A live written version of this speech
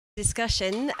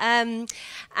discussion. I'm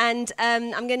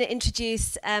going to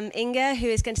introduce Inge, who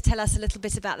is going to tell us a little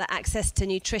bit about the Access to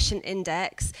Nutrition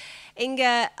Index.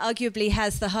 Inge arguably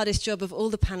has the hardest job of all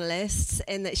the panelists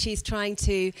in that she's trying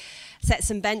to set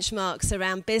some benchmarks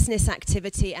around business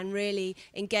activity and really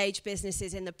engage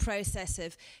businesses in the process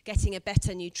of getting a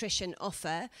better nutrition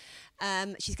offer.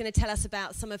 She's going to tell us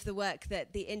about some of the work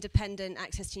that the independent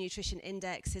Access to Nutrition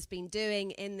Index has been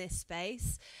doing in this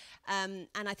space. And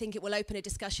I think it will open a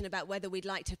discussion about whether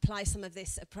we'd like to apply some of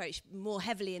this approach more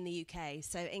heavily in the UK.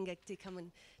 So Inge, do come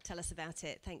and tell us about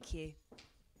it. Thank you.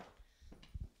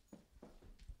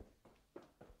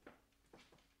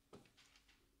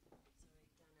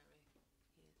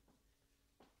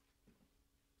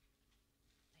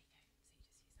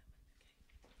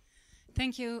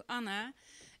 Thank you, Anna.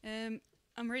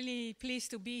 I'm really pleased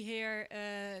to be here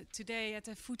today at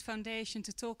the Food Foundation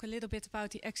to talk a little bit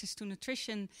about the Access to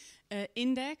Nutrition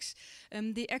Index.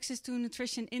 The Access to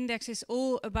Nutrition Index is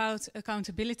all about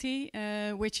accountability,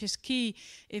 which is key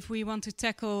if we want to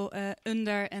tackle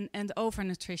under and over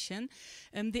nutrition.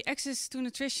 The Access to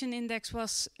Nutrition Index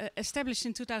was established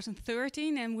in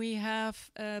 2013, and we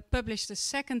have published the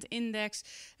second index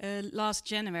last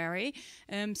January.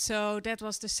 So that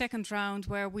was the second round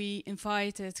where we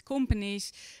invited companies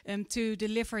to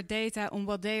deliver data on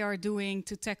what they are doing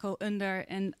to tackle under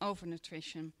and over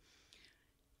nutrition.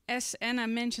 As Anna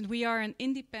mentioned, we are an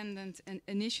independent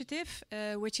initiative,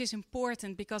 which is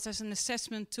important because as an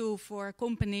assessment tool for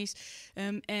companies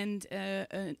and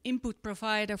an input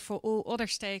provider for all other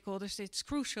stakeholders, it's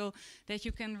crucial that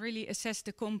you can really assess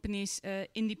the companies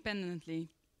independently.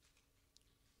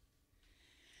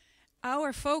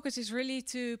 Our focus is really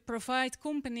to provide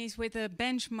companies with a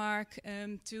benchmark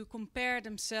to compare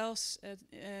themselves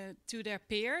to their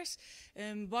peers.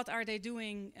 What are they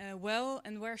doing well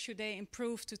and where should they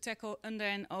improve to tackle under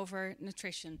and over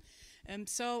nutrition?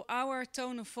 So our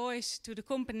tone of voice to the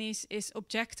companies is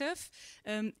objective,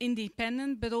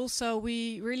 independent, but also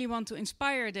we really want to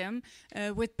inspire them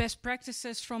with best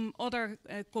practices from other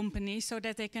companies so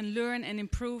that they can learn and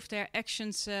improve their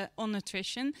actions on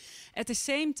nutrition. At the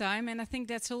same time, and I think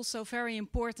that's also very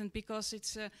important because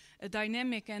it's a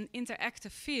dynamic and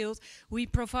interactive field, we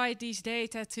provide these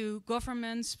data to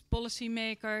governments,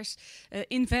 policymakers,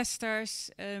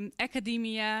 investors,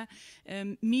 academia,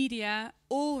 media,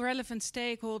 all relevant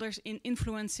stakeholders in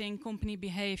influencing company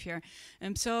behavior.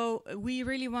 So we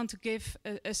really want to give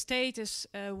a status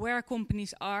where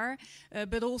companies are,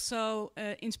 but also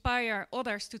inspire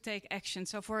others to take action.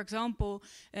 So for example,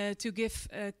 to give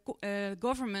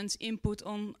governments input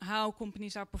on how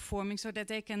companies are performing so that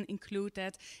they can include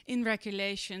that in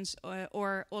regulations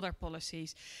or other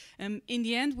policies. In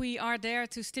the end, we are there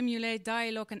to stimulate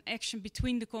dialogue and action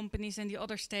between the companies and the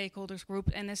other stakeholders group,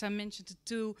 and as I mentioned, the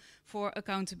tool for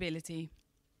accountability.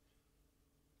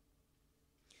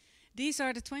 These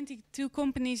are the 22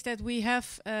 companies that we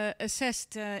have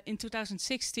assessed in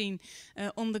 2016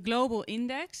 on the global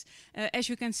index. As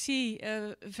you can see,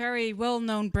 very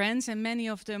well-known brands, and many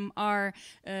of them are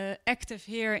active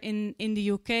here in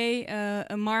the UK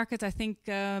a market. I think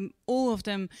all of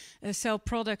them sell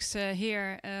products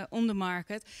here on the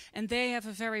market, and they have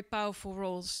a very powerful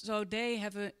role. So they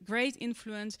have a great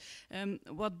influence.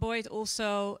 What Boyd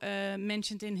also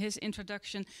mentioned in his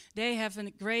introduction, they have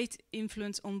a great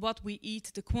influence on what we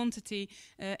eat, the quantity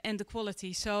and the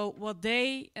quality. So what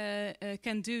they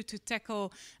can do to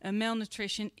tackle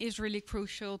malnutrition is really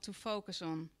crucial to focus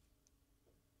on.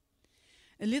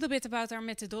 A little bit about our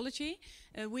methodology.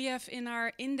 We have in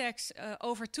our index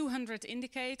over 200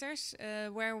 indicators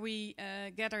where we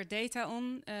gather data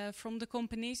on from the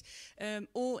companies,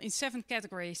 all in 7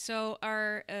 categories. So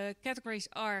our categories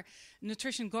are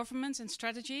nutrition governance and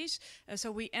strategies.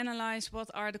 So we analyze what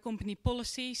are the company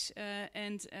policies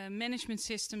and management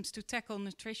systems to tackle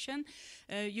nutrition.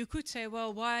 You could say,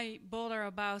 well, why bother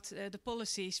about the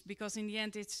policies? Because in the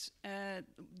end, it's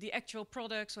the actual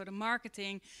products or the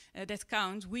marketing that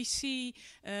counts. We see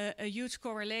a huge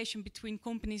correlation between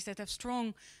companies that have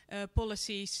strong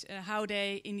policies, how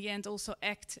they in the end also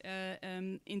act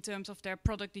in terms of their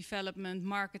product development,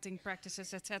 marketing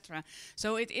practices, etc.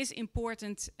 So it is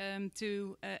important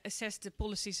to assess the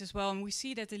policies as well. And we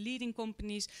see that the leading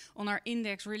companies on our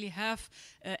index really have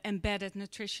embedded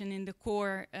nutrition in the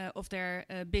core of their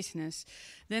business.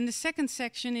 Then the second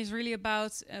section is really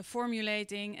about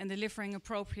formulating and delivering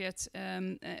appropriate,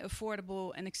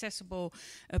 affordable and accessible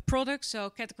products. So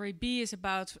category B is is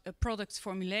about product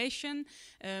formulation.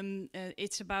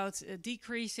 It's about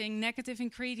decreasing negative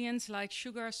ingredients like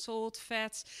sugar, salt,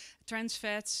 fats, trans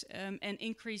fats, and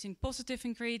increasing positive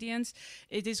ingredients.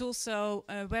 It is also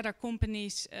whether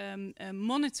companies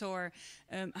monitor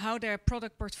how their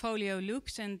product portfolio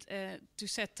looks and to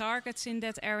set targets in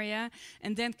that area.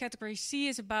 And then category C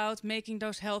is about making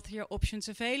those healthier options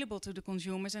available to the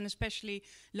consumers, and especially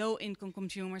low-income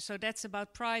consumers. So that's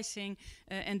about pricing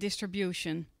and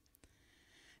distribution.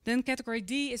 Then category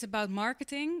D is about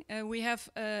marketing. We have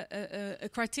a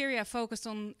criteria focused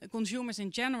on consumers in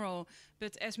general,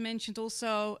 but as mentioned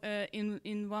also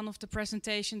in one of the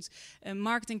presentations,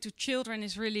 marketing to children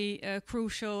is really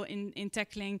crucial in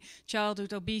tackling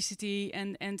childhood obesity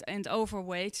and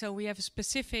overweight. So we have a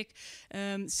specific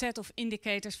set of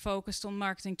indicators focused on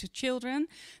marketing to children.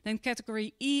 Then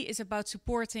category E is about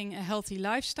supporting a healthy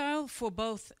lifestyle for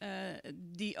both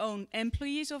the own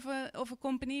employees of a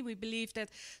company. We believe that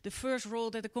the first role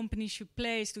that a company should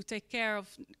play is to take care of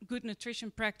good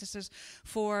nutrition practices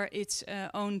for its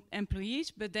own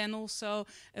employees, but then also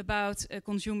about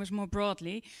consumers more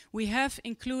broadly. We have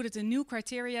included a new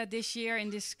criteria this year in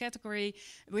this category,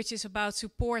 which is about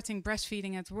supporting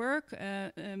breastfeeding at work.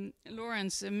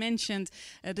 Lawrence mentioned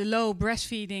the low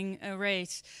breastfeeding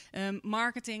rates.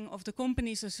 Marketing of the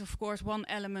companies is of course one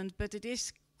element, but it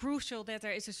is crucial that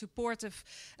there is a supportive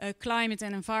climate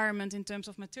and environment in terms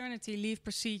of maternity leave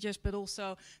procedures, but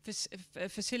also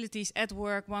facilities at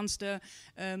work once the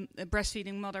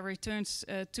breastfeeding mother returns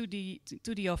to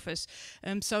the office.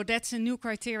 So that's a new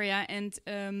criteria, and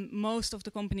most of the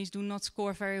companies do not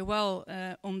score very well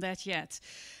on that yet.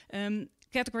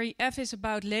 Category F is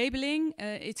about labeling.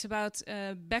 It's about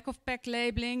back-of-pack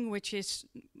labeling, which is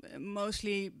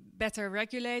mostly better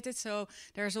regulated. So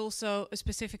there's also a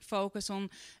specific focus on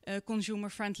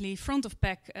consumer-friendly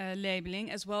front-of-pack labeling,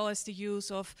 as well as the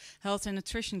use of health and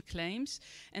nutrition claims.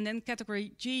 And then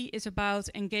category G is about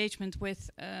engagement with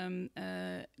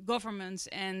governments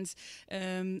and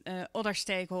other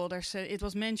stakeholders. It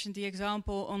was mentioned the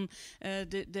example on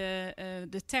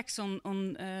the tax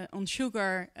on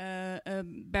sugar.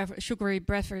 Sugary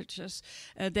beverages,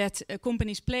 that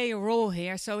companies play a role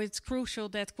here. So it's crucial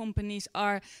that companies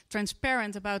are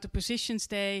transparent about the positions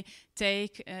they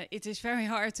take. It is very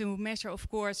hard to measure, of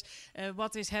course,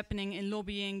 what is happening in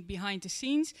lobbying behind the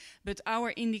scenes, but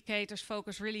our indicators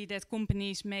focus really that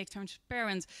companies make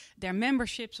transparent their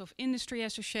memberships of industry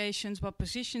associations, what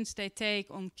positions they take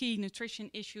on key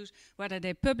nutrition issues, whether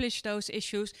they publish those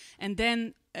issues, and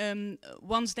then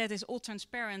once that is all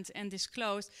transparent and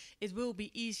disclosed, it will be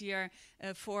easier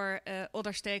for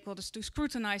other stakeholders to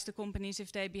scrutinize the companies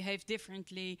if they behave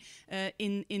differently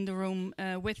in the room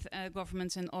with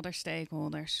governments and other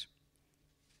stakeholders.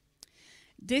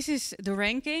 This is the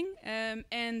ranking,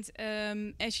 and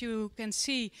as you can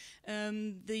see,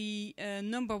 the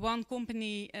number one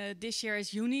company this year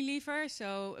is Unilever,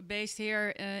 so based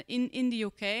here in the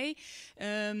UK.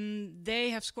 They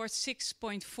have scored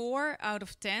 6.4 out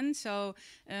of 10, so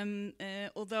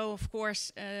although of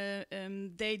course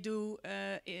they do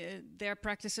their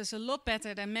practices a lot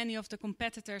better than many of the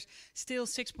competitors, still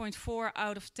 6.4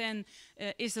 out of 10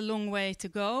 is a long way to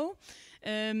go.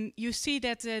 You see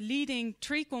that the leading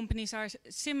three companies are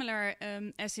similar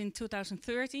as in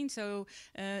 2013. So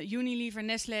Unilever,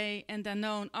 Nestlé and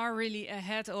Danone are really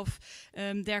ahead of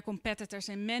their competitors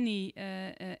in many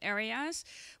areas.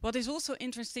 What is also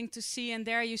interesting to see, and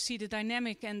there you see the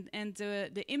dynamic and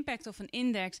the impact of an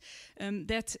index,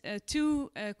 that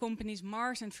two companies,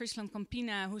 Mars and Friesland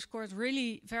Campina, who scored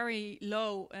really very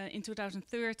low in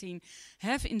 2013,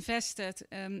 have invested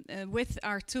with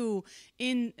our tool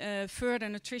in further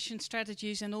nutrition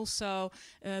strategies and also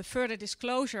further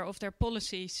disclosure of their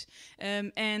policies,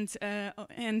 and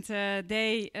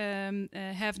they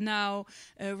have now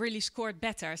really scored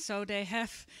better. So they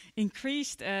have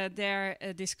increased their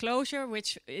disclosure,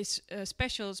 which is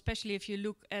special, especially if you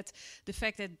look at the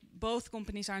fact that both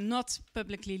companies are not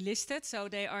publicly listed, so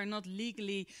they are not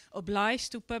legally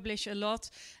obliged to publish a lot,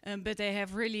 but they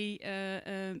have really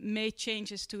made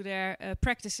changes to their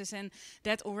practices, and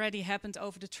that already happened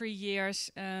over the 3 years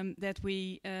that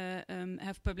we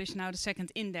have published now the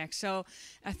second index. So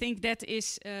I think that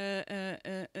is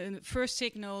a first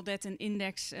signal that an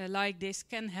index like this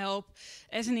can help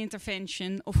as an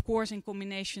intervention, of course in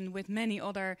combination with many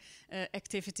other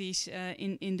activities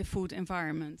in the food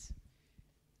environment.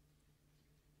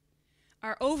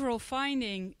 Our overall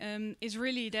finding is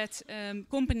really that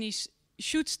companies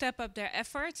should step up their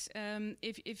efforts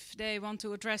if they want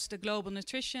to address the global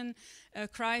nutrition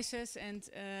crisis. And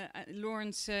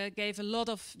Lawrence gave a lot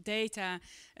of data.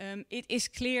 It is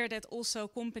clear that also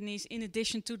companies, in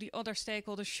addition to the other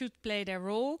stakeholders, should play their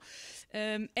role.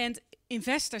 And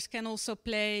investors can also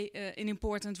play an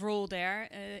important role there.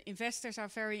 Investors are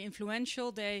very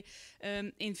influential. They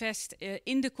invest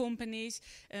in the companies.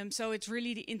 So it's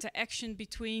really the interaction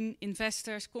between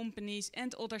investors, companies,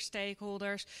 and other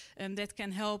stakeholders that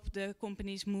can help the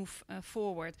companies move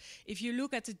forward. If you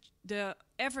look at the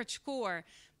average score,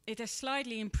 it has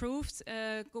slightly improved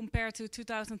compared to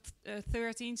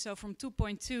 2013, so from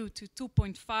 2.2 to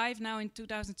 2.5 now in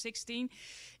 2016.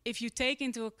 If you take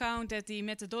into account that the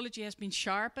methodology has been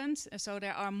sharpened, so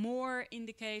there are more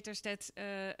indicators that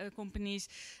companies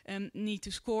need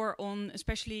to score on,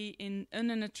 especially in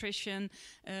undernutrition.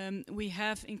 We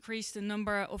have increased the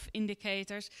number of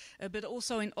indicators, but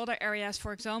also in other areas.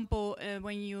 For example,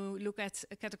 when you look at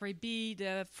category B,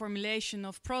 the formulation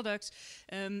of products,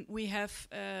 we have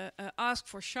asked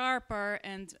for sharper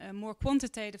and more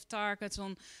quantitative targets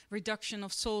on reduction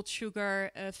of salt, sugar,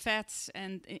 fats,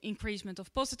 and increasement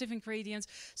of positive ingredients.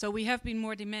 So we have been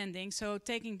more demanding. So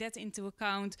taking that into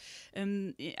account,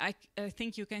 I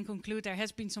think you can conclude there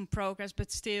has been some progress,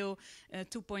 but still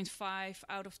 2.5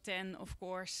 out of 10, of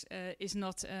course, is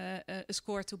not a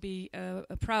score to be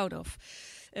proud of.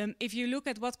 If you look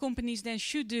at what companies then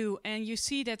should do, and you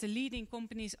see that the leading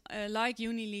companies like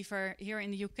Unilever here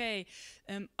in the UK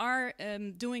are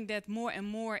doing that more and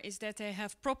more, is that they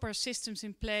have proper systems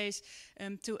in place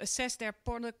to assess their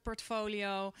product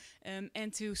portfolio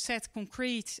and to set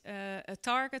concrete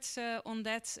targets on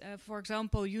that. For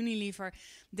example, Unilever,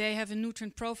 they have a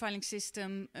nutrient profiling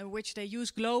system which they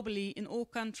use globally in all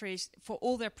countries for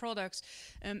all their products,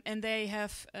 and they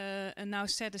have now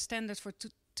set a standard for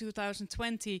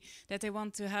 2020 that they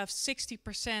want to have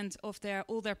 60% of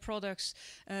all their products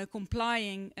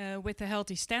complying with the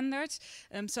healthy standards.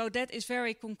 So that is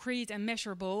very concrete and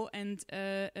measurable, and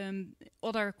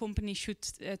other companies should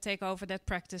take over that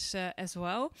practice as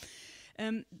well.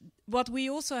 What we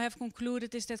also have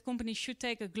concluded is that companies should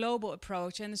take a global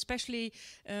approach, and especially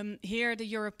here the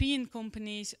European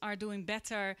companies are doing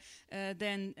better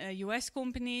than US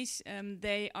companies.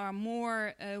 They are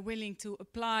more willing to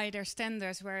apply their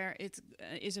standards where it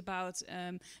is about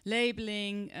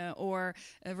labeling or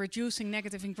reducing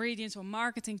negative ingredients or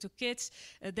marketing to kids.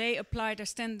 They apply their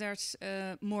standards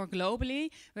more globally,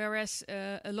 whereas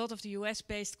a lot of the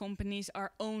US-based companies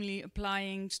are only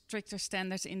applying stricter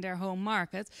standards in their home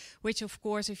market, which of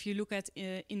course, if you look at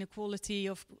inequality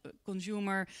of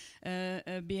consumer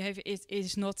behavior, it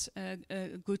is not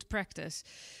a good practice.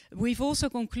 We've also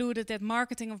concluded that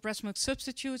marketing of breast milk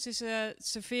substitutes is a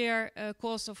severe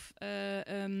cause of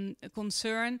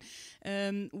concern.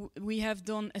 We have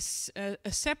done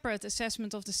a separate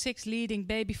assessment of the 6 leading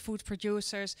baby food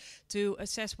producers to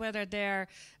assess whether their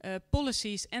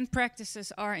policies and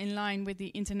practices are in line with the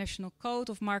International Code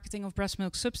of Marketing of Breast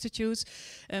Milk Substitutes.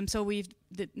 So we've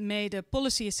made a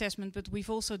policy assessment, but we've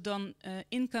also done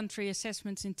in-country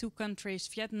assessments in 2 countries,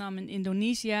 Vietnam and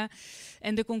Indonesia.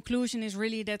 And the conclusion is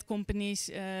really that companies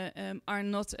are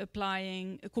not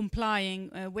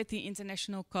complying with the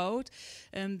international code.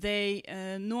 They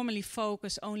normally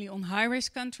focus only on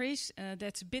high-risk countries.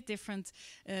 That's a bit different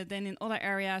than in other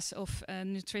areas of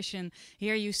nutrition.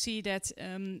 Here you see that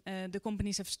the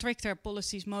companies have stricter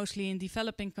policies, mostly in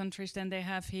developing countries, than they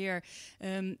have here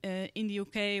in the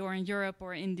UK or in Europe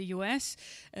or in the US.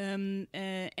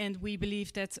 And we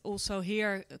believe that also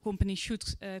here companies should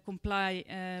comply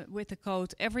with the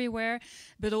code everywhere,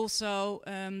 but also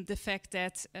the fact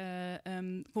that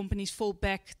companies fall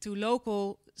back to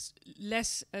local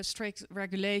less strict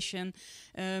regulation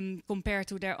compared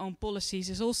to their own policies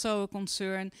is also a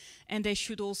concern, and they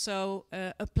should also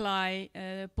apply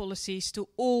policies to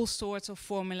all sorts of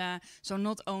formula, so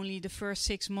not only the first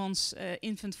 6 months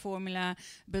infant formula,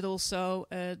 but also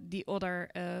the other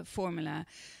formula.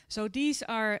 So these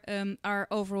are our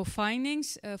overall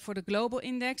findings for the global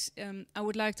index. I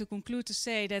would like to conclude to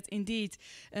say that indeed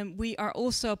we are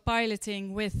also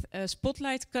piloting with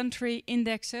spotlight country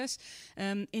indexes.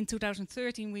 In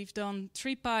 2013 we've done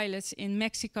 3 pilots in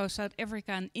Mexico, South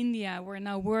Africa and India. We're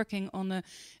now working on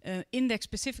an index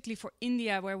specifically for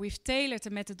India, where we've tailored the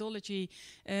methodology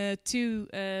to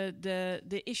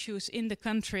the issues in the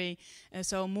country.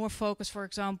 So more focus, for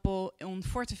example, on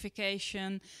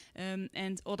fortification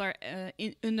and other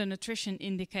undernutrition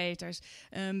indicators.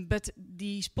 But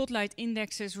the spotlight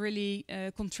indexes really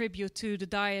contribute to the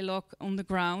dialogue on the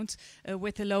ground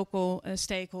with the local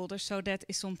stakeholders. So that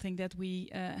is something that we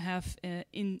have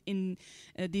in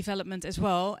development as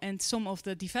well. And some of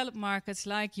the developed markets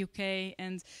like UK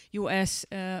and US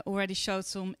already showed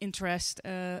some interest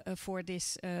for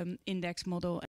this index model.